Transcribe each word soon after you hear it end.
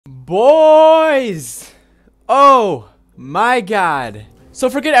Boys! Oh my god. So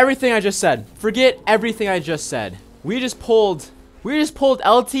forget everything I just said. Forget everything I just said. We just pulled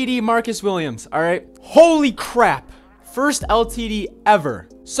LTD Marcus Williams, alright? Holy crap. First LTD ever.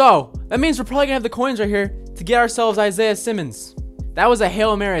 So, that means we're probably gonna have the coins right here to get ourselves Isaiah Simmons. That was a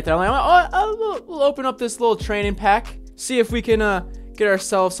Hail Mary right there. I'm like, oh, we'll open up this little training pack. See if we can get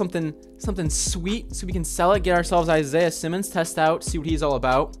ourselves something sweet so we can sell it. Get ourselves Isaiah Simmons, test out, see what he's all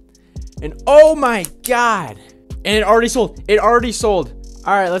about. And oh my god. And it already sold. It already sold.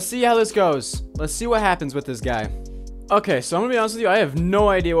 Alright, let's see how this goes. Let's see what happens with this guy. Okay, so I'm gonna be honest with you. I have no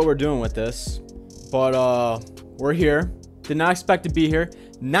idea what we're doing with this. But we're here. Did not expect to be here.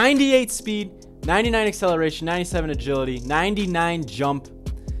 98 speed, 99 acceleration, 97 agility, 99 jump,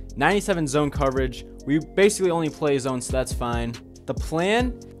 97 zone coverage. We basically only play zone, so that's fine. The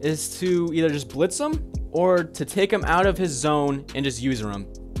plan is to either just blitz him or to take him out of his zone and just user him,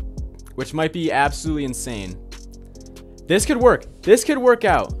 which might be absolutely insane. This could work. This could work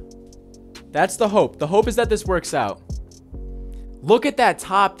out. That's the hope. The hope is that this works out. Look at that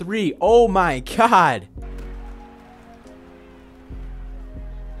top three. Oh my god.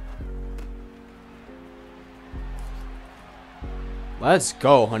 Let's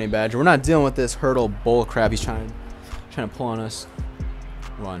go, Honey Badger. We're not dealing with this hurdle bull crap he's trying to pull on us.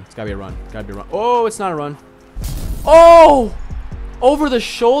 Run. It's gotta be a run. It's gotta be a run. Oh, it's not a run. Oh! Over the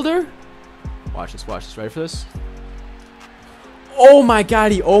shoulder? Watch this. Watch this. Ready for this? Oh my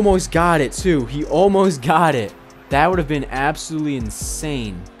god, he almost got it too. He almost got it. That would have been absolutely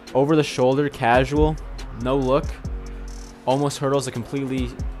insane. Over the shoulder, casual, no look. Almost hurdles a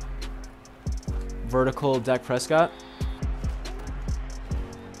completely vertical Dak Prescott.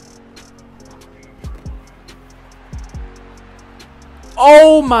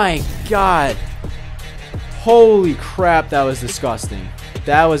 Oh my god. Holy crap, that was disgusting.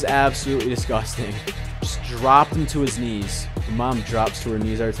 That was absolutely disgusting. Just dropped him to his knees. The mom drops to her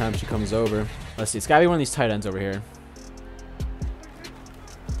knees every time she comes over. Let's see, it's gotta be one of these tight ends over here.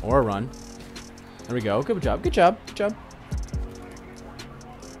 Or a run. There we go. Good job. Good job. Good job.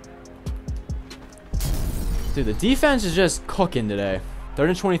 Dude, the defense is just cooking today. 3rd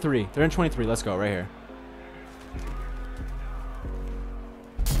and 23. 3rd and 23. Let's go right here.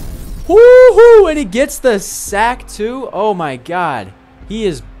 Woohoo! And he gets the sack too. Oh my god. He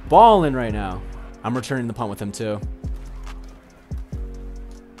is balling right now. I'm returning the punt with him too.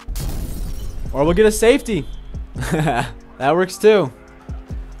 Or we'll get a safety. That works too.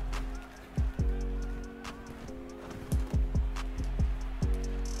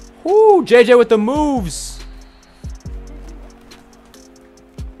 Woo! JJ with the moves.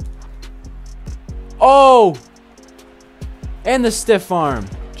 Oh! And the stiff arm.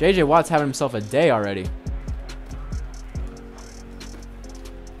 JJ Watt's having himself a day already.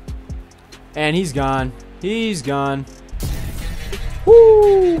 And he's gone. He's gone.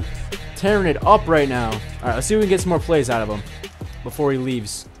 Woo! Tearing it up right now. All right, let's see if we can get some more plays out of him before he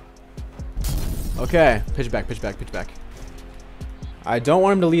leaves. Okay, pitch back, pitch back, pitch back. I don't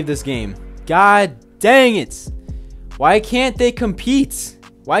want him to leave this game. God dang it. Why can't they compete?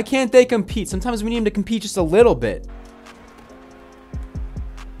 Why can't they compete? Sometimes we need him to compete just a little bit.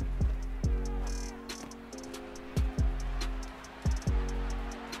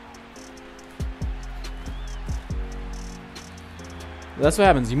 That's what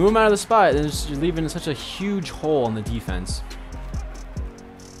happens. You move him out of the spot, and you're leaving such a huge hole in the defense.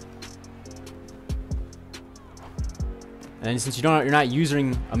 And since you're not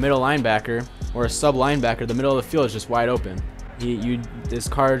using a middle linebacker or a sub linebacker, the middle of the field is just wide open. This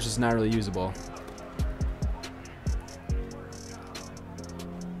card is just not really usable.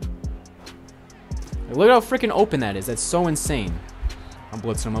 Like, look at how freaking open that is. That's so insane. I'm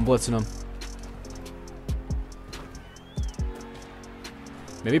blitzing him. I'm blitzing him.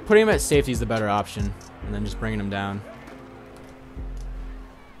 Maybe putting him at safety is the better option, and then just bringing him down.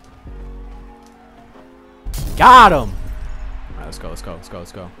 Got him! Alright, let's go, let's go, let's go,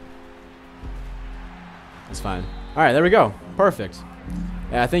 let's go. That's fine. Alright, there we go. Perfect.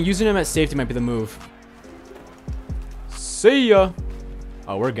 Yeah, I think using him at safety might be the move. See ya!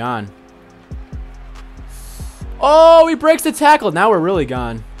 Oh, we're gone. Oh, he breaks the tackle. Now we're really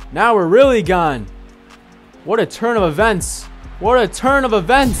gone. Now we're really gone. What a turn of events. What a turn of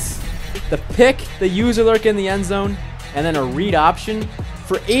events. The pick, the user lurk in the end zone, and then a read option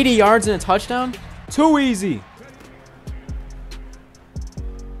for 80 yards and a touchdown. Too easy.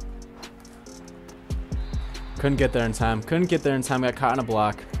 Couldn't get there in time. Couldn't get there in time. Got caught in a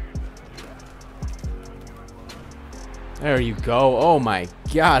block. There you go. Oh my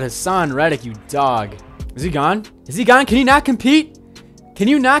god. Hassan Reddick, you dog. Is he gone? Is he gone? Can he not compete? Can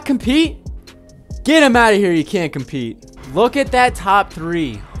you not compete? Get him out of here. You can't compete. Look at that top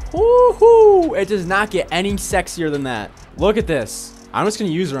 3. Woohoo! It does not get any sexier than that. Look at this. I'm just going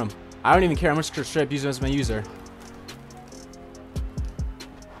to user him. I don't even care. I'm just going to straight up use him as my user.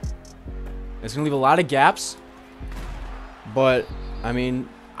 It's going to leave a lot of gaps. But, I mean,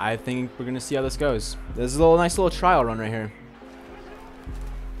 I think we're going to see how this goes. This is a nice little trial run right here.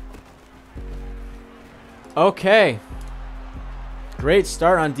 Okay. Great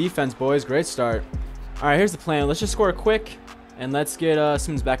start on defense, boys. Great start. All right, here's the plan. Let's just score quick, and let's get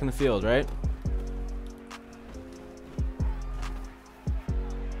Simmons back in the field, right?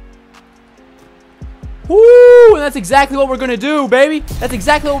 Woo! And that's exactly what we're going to do, baby. That's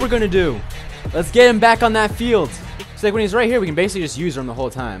exactly what we're going to do. Let's get him back on that field. So like when he's right here, we can basically just use him the whole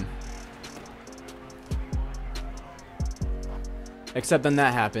time. Except then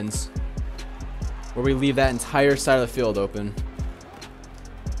that happens, where we leave that entire side of the field open.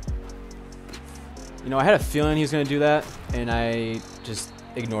 You know, I had a feeling he was going to do that, and I just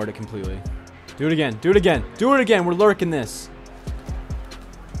ignored it completely. Do it again. Do it again. Do it again. We're lurking this.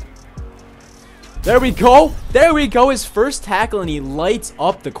 There we go. There we go. His first tackle, and he lights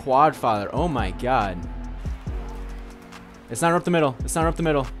up the quad father. Oh, my God. It's not up the middle. It's not up the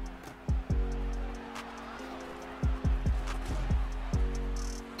middle.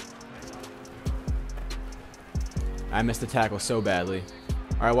 I missed the tackle so badly.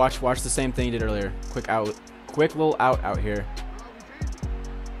 All right, watch the same thing you did earlier. Quick little out here.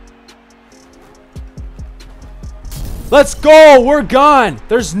 Let's go. We're gone.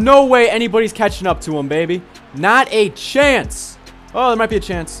 There's no way anybody's catching up to him, baby. Not a chance. Oh, there might be a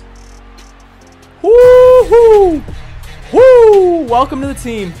chance. Woo-hoo. Woo! Welcome to the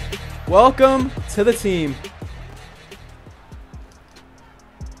team. Welcome to the team.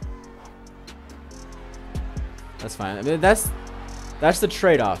 That's fine. I mean, that's the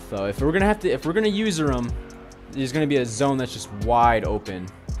trade-off, though. If we're gonna user him, there's gonna be a zone that's just wide open.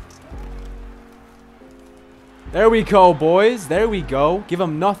 There we go, boys. There we go. Give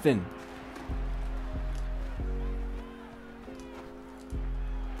him nothing.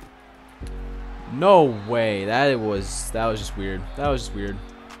 No way. That was just weird. That was just weird.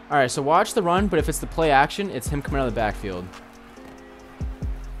 All right, so watch the run, but if it's the play action, it's him coming out of the backfield.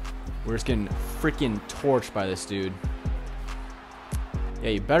 We're just getting freaking torched by this dude. Yeah,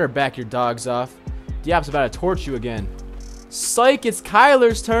 you better back your dogs off. Diop's about to torch you again. Psych, it's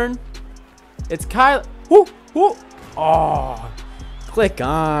Kyler's turn. It's Kyler. Whoo, whoo. Oh, click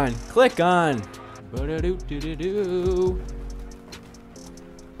on. Click on. Ba-da-doo-doo-doo-doo.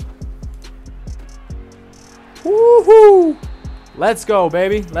 Woohoo! Let's go,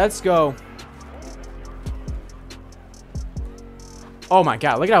 baby. Let's go. Oh my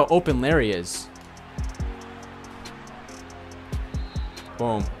God, look at how open Larry is.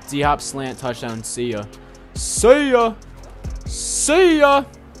 Boom. D-hop slant touchdown. See ya. See ya. See ya.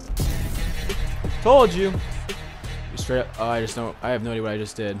 Told you. Straight up. Oh, I have no idea what I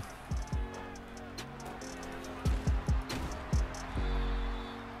just did.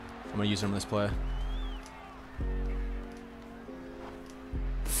 I'm gonna use him on this play.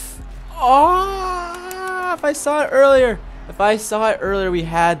 Oh, if I saw it earlier. If I saw it earlier, we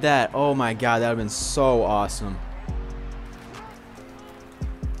had that. Oh my God, that would have been so awesome.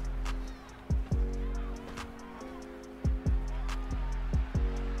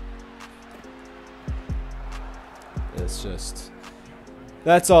 It's just,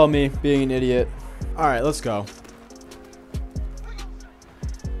 that's all me being an idiot. All right, let's go.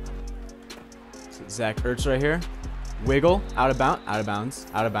 Zach Ertz right here. Wiggle, out of bounds, out of bounds,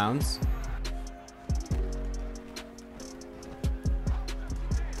 out of bounds.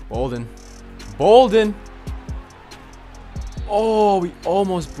 Bolden. Bolden. Oh, we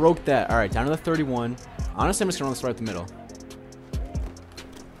almost broke that. All right, down to the 31. Honestly, I'm just going to run this right up the middle.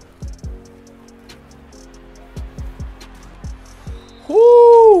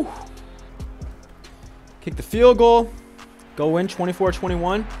 Whoo! Kick the field goal. Go in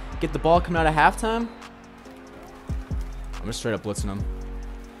 24-21. Get the ball coming out of halftime. I'm just straight up blitzing him.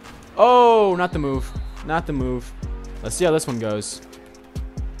 Oh, not the move. Not the move. Let's see how this one goes.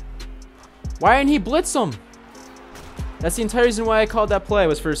 Why didn't he blitz him? That's the entire reason why I called that play,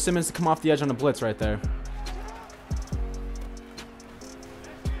 was for Simmons to come off the edge on a blitz right there.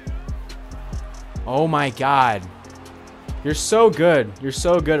 Oh my God. You're so good. You're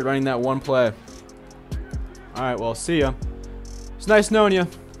so good at running that one play. All right, well, see ya. It's nice knowing you.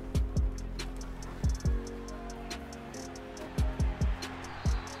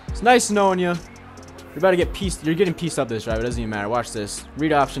 It's nice knowing you. You're about to get pieced. You're getting pieced up this drive. It doesn't even matter. Watch this.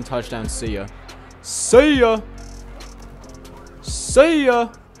 Read option, touchdown. See ya. See ya. See ya.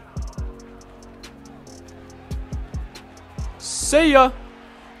 See ya.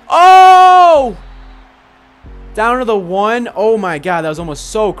 Oh! Down to the 1. Oh my god, that was almost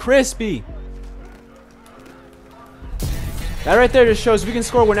so crispy. That right there just shows we can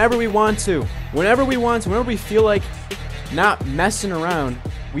score whenever we want to. Whenever we want to. Whenever we feel like not messing around,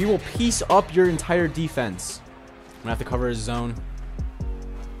 we will piece up your entire defense. I'm gonna have to cover his zone.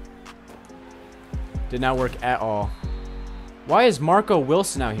 Did not work at all. Why is Marco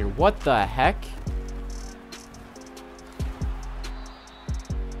Wilson out here? What the heck?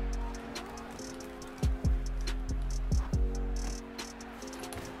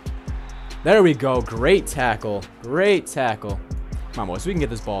 There we go. Great tackle. Great tackle. Come on, boys. We can get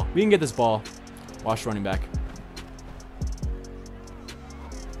this ball. We can get this ball. Watch running back.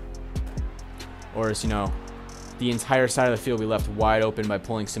 Or is, you know, the entire side of the field we left wide open by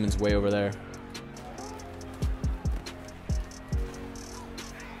pulling Simmons way over there.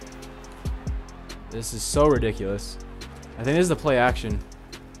 This is so ridiculous. I think this is the play action.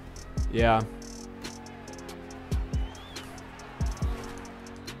 Yeah.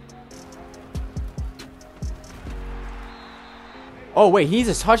 Oh, wait. He needs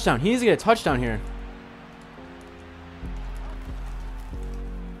a touchdown. He needs to get a touchdown here.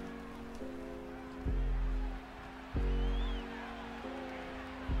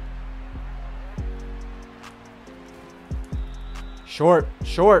 Short.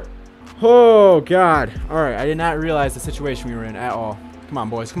 Short. Oh, God. All right. I did not realize the situation we were in at all. Come on,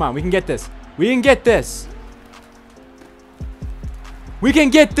 boys. Come on. We can get this. We can get this. We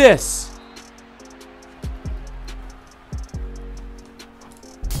can get this.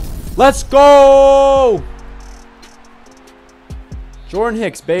 Let's go. Jordan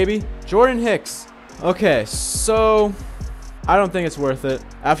Hicks, baby. Jordan Hicks. Okay, so I don't think it's worth it.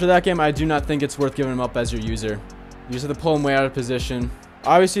 After that game, I do not think it's worth giving him up as your user. You just have to pull him way out of position.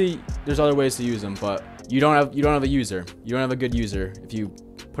 Obviously, there's other ways to use him, but you don't have a user. You don't have a good user if you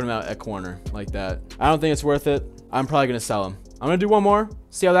put him out at corner like that. I don't think it's worth it. I'm probably gonna sell him. I'm gonna do one more,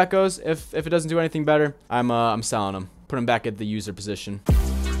 see how that goes. If it doesn't do anything better, I'm selling him. Put him back at the user position.